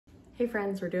Hey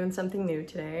friends, we're doing something new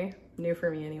today. New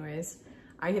for me anyways.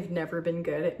 I have never been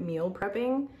good at meal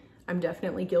prepping. I'm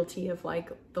definitely guilty of like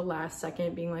the last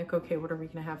second being like, okay, what are we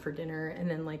gonna have for dinner? And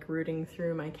then like rooting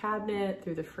through my cabinet,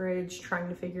 through the fridge, trying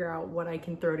to figure out what I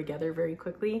can throw together very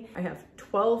quickly. I have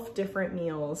 12 different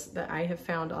meals that I have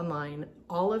found online.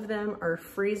 All of them are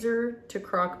freezer to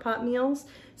crock pot meals.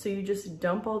 So you just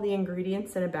dump all the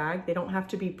ingredients in a bag. They don't have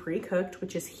to be pre-cooked,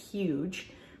 which is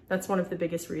huge. That's one of the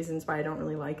biggest reasons why I don't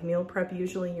really like meal prep.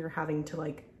 Usually you're having to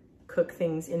like cook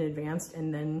things in advance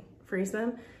and then freeze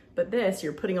them. But this,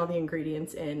 you're putting all the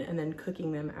ingredients in and then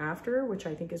cooking them after, which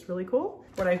I think is really cool.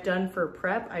 What I've done for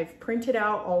prep, I've printed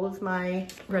out all of my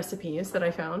recipes that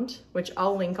I found, which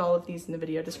I'll link all of these in the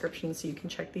video description so you can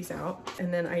check these out.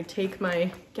 And then I take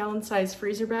my gallon-sized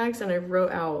freezer bags and I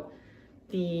wrote out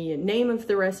the name of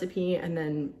the recipe and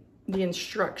then the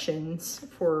instructions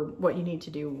for what you need to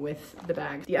do with the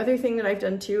bag. The other thing that I've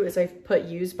done too is I've put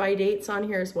use by dates on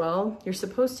here as well. You're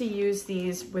supposed to use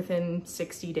these within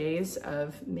 60 days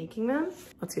of making them.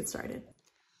 Let's get started.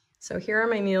 So here are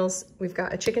my meals. We've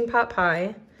got a chicken pot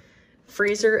pie,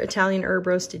 freezer Italian herb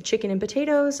roasted chicken and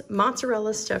potatoes,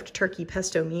 mozzarella stuffed turkey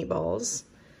pesto meatballs,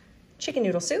 chicken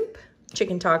noodle soup,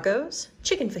 chicken tacos,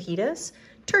 chicken fajitas,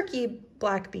 turkey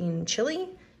black bean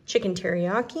chili, chicken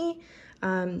teriyaki,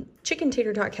 chicken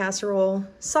tater tot casserole,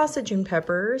 sausage and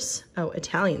peppers,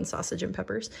 Italian sausage and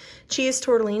peppers, cheese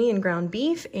tortellini and ground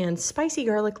beef, and spicy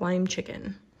garlic lime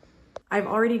chicken. I've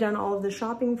already done all of the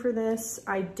shopping for this.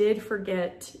 I did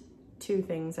forget two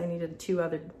things. I needed 2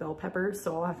 other bell peppers,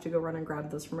 so I'll have to go run and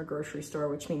grab those from a grocery store,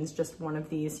 which means just one of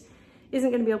these isn't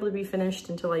gonna be able to be finished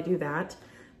until I do that.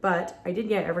 But I did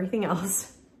get everything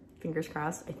else. Fingers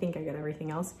crossed, I think I got everything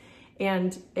else.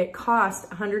 And it cost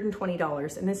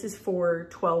 $120, and this is for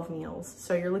 12 meals.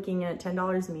 So you're looking at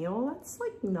 $10 a meal. That's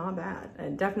like not bad,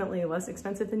 and definitely less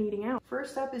expensive than eating out.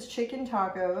 First up is chicken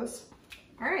tacos.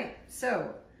 All right,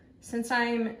 so since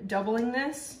I'm doubling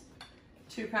this,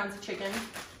 2 pounds of chicken.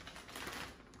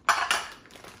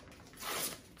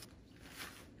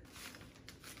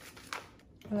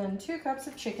 And then 2 cups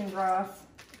of chicken broth.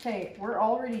 Okay, we're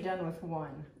already done with 1.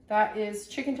 That is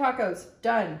chicken tacos,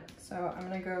 done. So I'm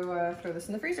gonna go throw this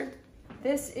in the freezer.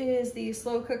 This is the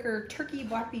slow cooker turkey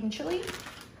black bean chili.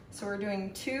 So we're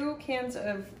doing 2 cans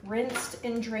of rinsed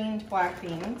and drained black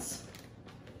beans.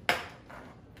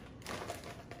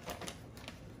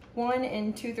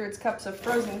 1 2/3 cups of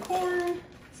frozen corn,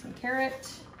 some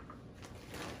carrot,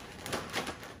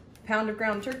 a pound of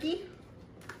ground turkey,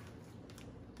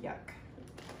 yuck,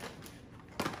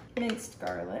 minced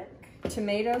garlic,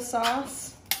 tomato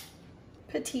sauce,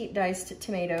 petite diced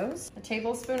tomatoes, a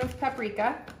tablespoon of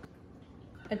paprika,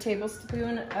 a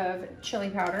tablespoon of chili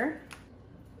powder,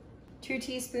 2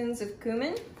 teaspoons of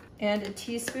cumin, and 1.5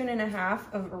 teaspoons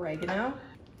of oregano.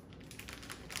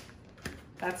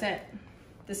 That's it.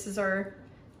 This is our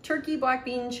turkey black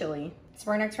bean chili.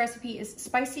 So our next recipe is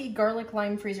spicy garlic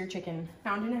lime freezer chicken.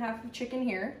 1.5 pounds of chicken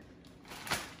here,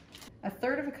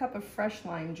 1/3 cup of fresh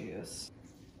lime juice.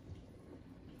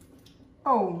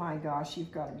 Oh my gosh,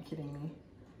 you've got to be kidding me.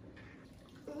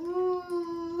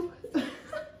 Ooh. Look at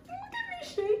me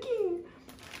shaking.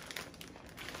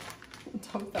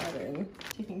 Dump that in.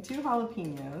 Taking 2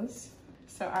 jalapenos.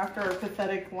 So after our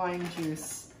pathetic lime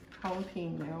juice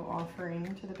jalapeno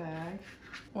offering to the bag.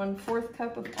 1/4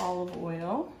 cup of olive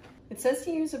oil. It says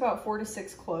to use about 4 to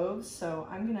 6 cloves, so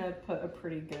I'm gonna put a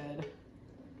pretty good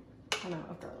amount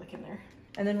of garlic in there.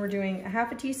 And then we're doing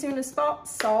 1/2 teaspoon of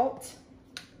salt,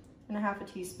 and 1/2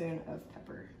 teaspoon of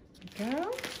pepper.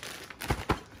 Go.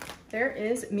 There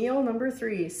is meal number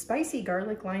 3, spicy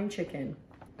garlic lime chicken.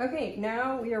 Okay,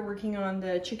 now we are working on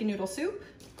the chicken noodle soup.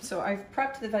 So I've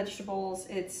prepped the vegetables.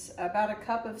 It's about 1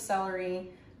 cup of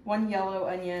celery, 1 yellow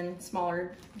onion,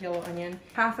 smaller yellow onion,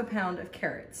 1/2 pound of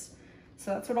carrots.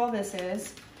 So that's what all this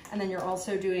is. And then you're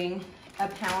also doing 1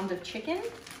 pound of chicken.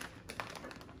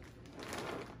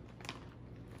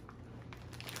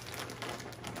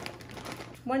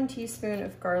 One teaspoon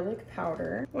of garlic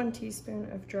powder, 1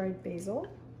 teaspoon of dried basil,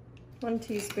 1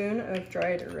 teaspoon of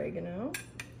dried oregano,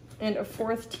 and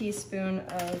 1/4 teaspoon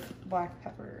of black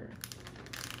pepper.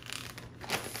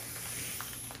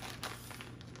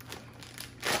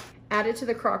 Add it to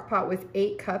the crock pot with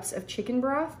 8 cups of chicken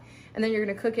broth, and then you're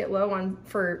gonna cook it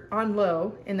on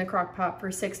low in the crock pot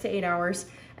for 6 to 8 hours,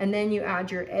 and then you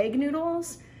add your egg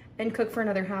noodles and cook for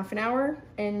another 1/2 hour,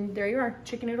 and there you are,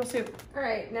 chicken noodle soup. All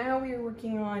right, now we are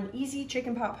working on easy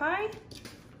chicken pot pie,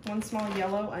 1 small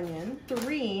yellow onion,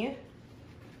 3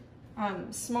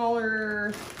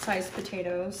 smaller sized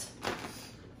potatoes,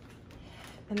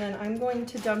 and then I'm going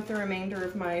to dump the remainder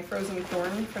of my frozen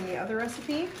corn from the other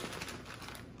recipe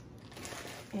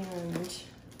and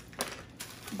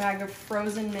a bag of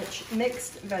frozen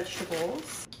mixed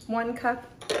vegetables, 1 cup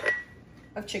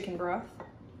of chicken broth,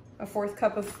 a 1/4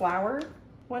 cup of flour,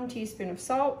 1 teaspoon of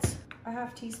salt, a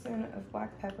 1/2 teaspoon of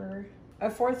black pepper, a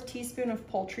 1/4 teaspoon of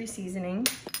poultry seasoning,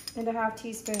 and a 1/2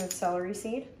 teaspoon of celery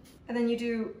seed. And then you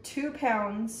do 2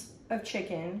 pounds of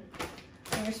chicken,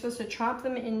 and you're supposed to chop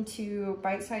them into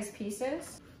bite-sized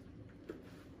pieces.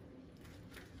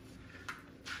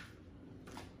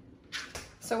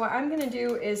 So what I'm gonna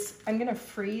do is I'm gonna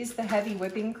freeze the heavy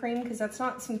whipping cream because that's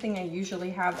not something I usually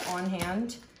have on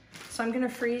hand. So I'm gonna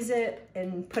freeze it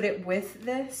and put it with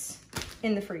this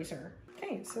in the freezer.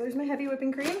 Okay, so there's my heavy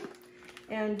whipping cream.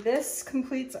 And this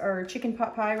completes our chicken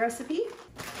pot pie recipe.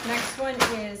 Next one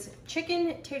is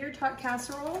chicken tater tot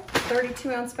casserole,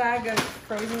 32-ounce bag of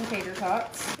frozen tater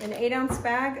tots, an 8-ounce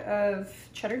bag of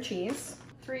cheddar cheese,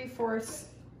 3/4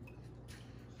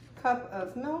 cup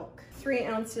of milk, 3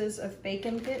 ounces of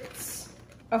bacon bits,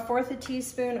 a 1/4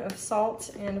 teaspoon of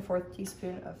salt and a 1/4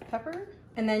 teaspoon of pepper.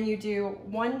 And then you do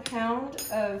 1 pound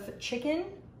of chicken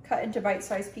cut into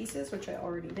bite-sized pieces, which I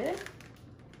already did.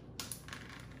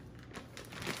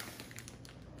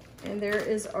 And there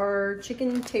is our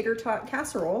chicken tater tot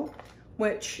casserole,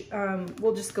 which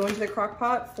will just go into the crock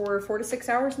pot for 4 to 6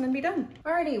 hours and then be done.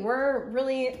 Alrighty, we're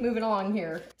really moving along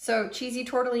here. So cheesy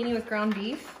tortellini with ground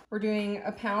beef. We're doing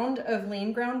a pound of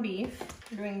lean ground beef.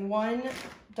 We're doing 1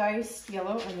 diced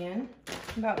yellow onion,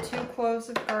 about 2 cloves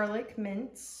of garlic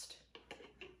minced,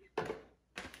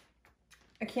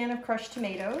 a can of crushed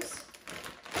tomatoes,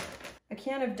 a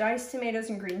can of diced tomatoes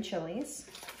and green chilies,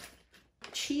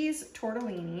 cheese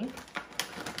tortellini.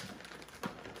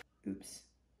 Oops,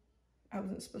 I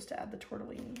wasn't supposed to add the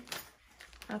tortellini.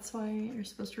 That's why you're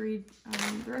supposed to read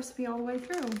the recipe all the way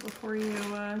through before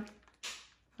you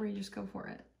just go for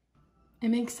it. It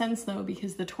makes sense though,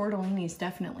 because the tortellini is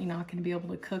definitely not going to be able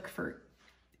to cook for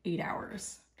 8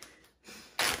 hours.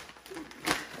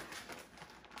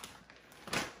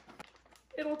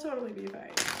 It'll totally be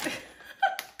fine.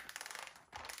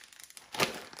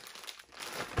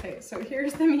 Okay, so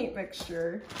here's the meat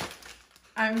mixture.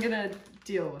 I'm gonna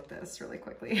deal with this really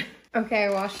quickly. Okay, I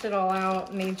washed it all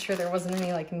out, made sure there wasn't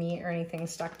any like meat or anything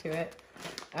stuck to it.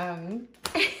 And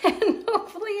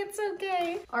hopefully it's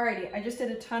okay. Alrighty, I just did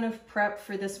a ton of prep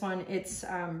for this one. It's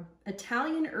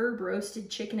Italian herb roasted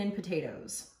chicken and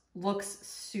potatoes. Looks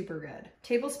super good. 1.5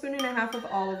 tablespoons of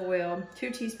olive oil, 2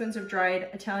 teaspoons of dried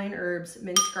Italian herbs,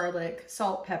 minced garlic,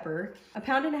 salt, pepper, 1.5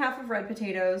 pounds of red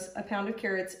potatoes, 1 pound of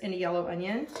carrots, and a yellow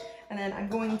onion. And then I'm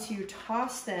going to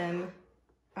toss them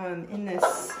in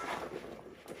this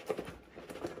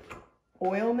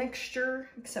oil mixture,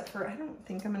 except for I don't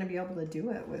think I'm gonna be able to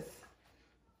do it with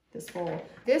this bowl.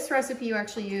 This recipe you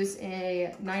actually use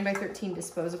a 9x13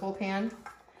 disposable pan.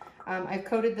 I've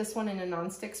coated this one in a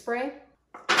nonstick spray.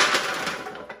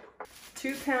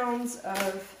 2 pounds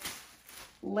of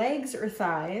legs or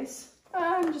thighs.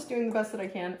 I'm just doing the best that I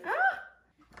can.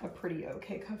 A pretty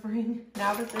okay covering.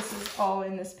 Now that this is all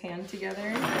in this pan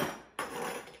together,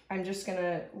 I'm just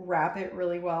gonna wrap it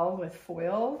really well with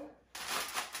foil.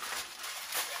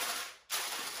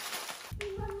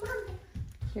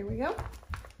 Here we go.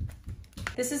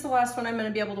 This is the last one I'm gonna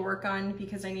be able to work on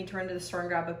because I need to run to the store and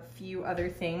grab a few other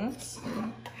things.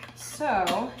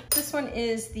 So this one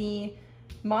is the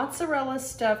mozzarella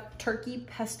stuffed turkey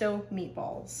pesto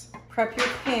meatballs. Prep your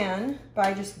pan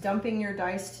by just dumping your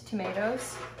diced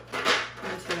tomatoes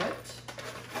into it.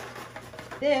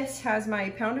 This has my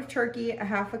pound of turkey,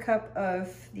 1/2 cup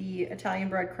of the Italian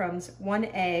breadcrumbs, 1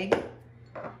 egg,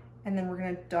 and then we're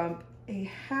gonna dump a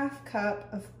 1/2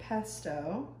 cup of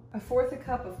pesto, 1/4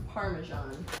 cup of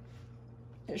Parmesan.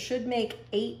 It should make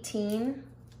 18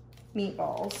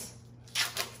 meatballs.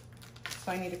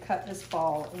 So I need to cut this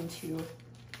ball into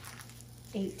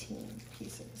 18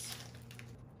 pieces.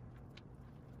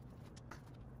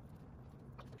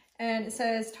 And it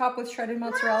says top with shredded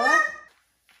mozzarella.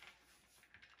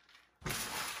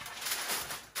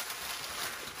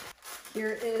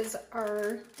 Here is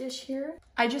our dish here.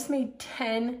 I just made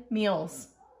 10 meals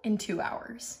in 2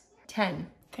 hours. 10.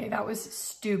 Okay, that was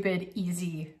stupid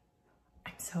easy.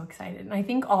 I'm so excited. And I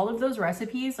think all of those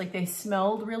recipes, like they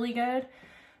smelled really good.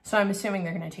 So I'm assuming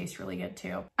they're gonna taste really good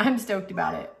too. I'm stoked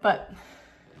about it, but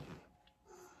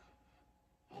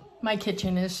my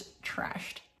kitchen is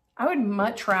trashed. I would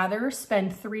much rather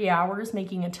spend 3 hours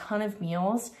making a ton of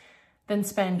meals than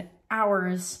spend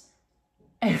hours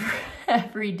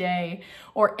every day,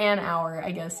 or an hour, I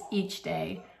guess, each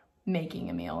day making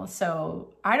a meal.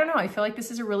 So I don't know, I feel like this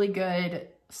is a really good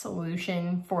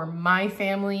solution for my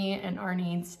family and our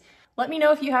needs. Let me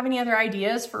know if you have any other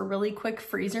ideas for really quick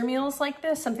freezer meals like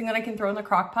this, something that I can throw in the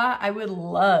crock pot. I would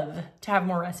love to have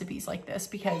more recipes like this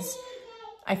because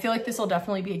I feel like this will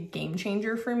definitely be a game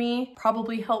changer for me.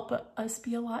 Probably help us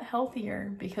be a lot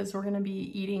healthier because we're gonna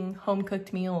be eating home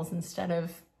cooked meals instead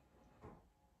of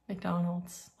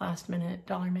McDonald's last minute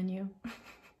dollar menu.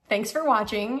 Thanks for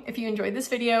watching. If you enjoyed this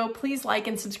video, please like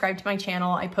and subscribe to my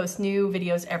channel. I post new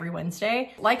videos every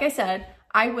Wednesday. Like I said,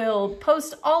 I will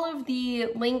post all of the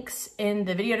links in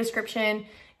the video description.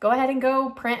 Go ahead and go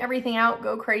print everything out,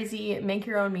 go crazy, make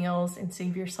your own meals, and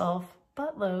save yourself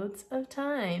buttloads of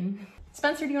time.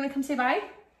 Spencer, do you want to come say bye?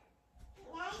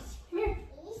 Yes. Come here.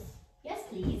 Please. Yes,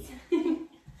 please.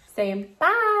 Say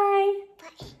bye.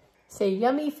 Bye. Say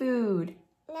yummy food.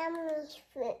 Yummy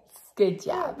fruits. Good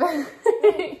job.